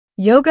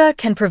Yoga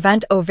can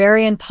prevent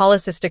ovarian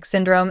polycystic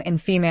syndrome in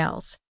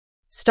females.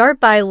 Start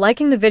by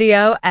liking the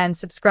video and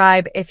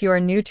subscribe if you are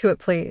new to it,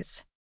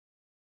 please.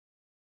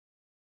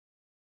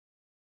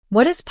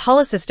 What is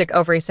polycystic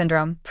ovary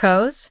syndrome?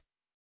 POS?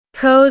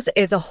 POS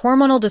is a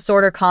hormonal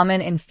disorder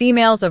common in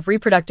females of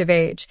reproductive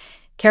age,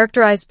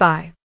 characterized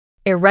by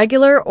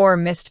irregular or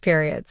missed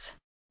periods,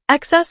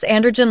 excess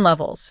androgen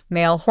levels,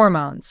 male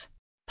hormones,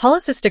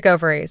 polycystic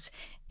ovaries,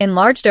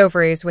 enlarged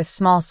ovaries with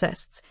small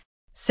cysts,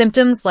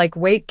 symptoms like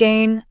weight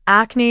gain,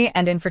 acne,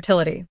 and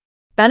infertility.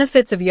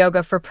 Benefits of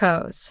yoga for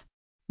POS.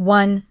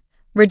 1.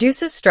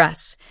 Reduces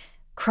stress.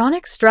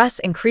 Chronic stress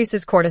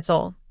increases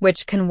cortisol,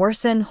 which can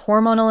worsen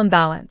hormonal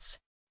imbalance.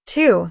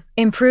 2.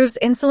 Improves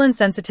insulin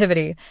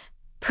sensitivity.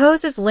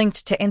 POS is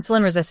linked to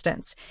insulin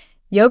resistance.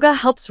 Yoga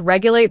helps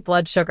regulate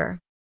blood sugar.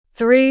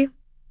 3.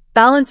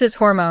 Balances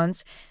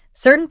hormones.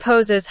 Certain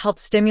poses help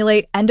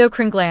stimulate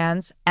endocrine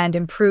glands and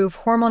improve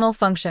hormonal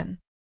function.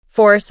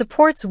 4.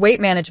 Supports weight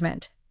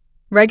management.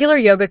 Regular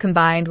yoga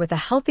combined with a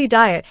healthy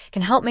diet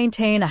can help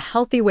maintain a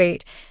healthy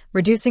weight,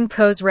 reducing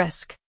POS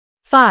risk.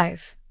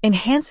 5.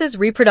 Enhances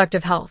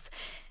reproductive health.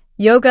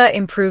 Yoga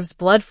improves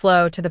blood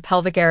flow to the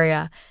pelvic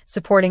area,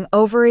 supporting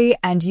ovary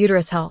and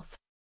uterus health.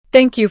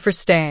 Thank you for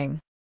staying.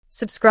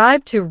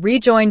 Subscribe to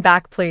rejoin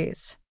back,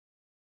 please.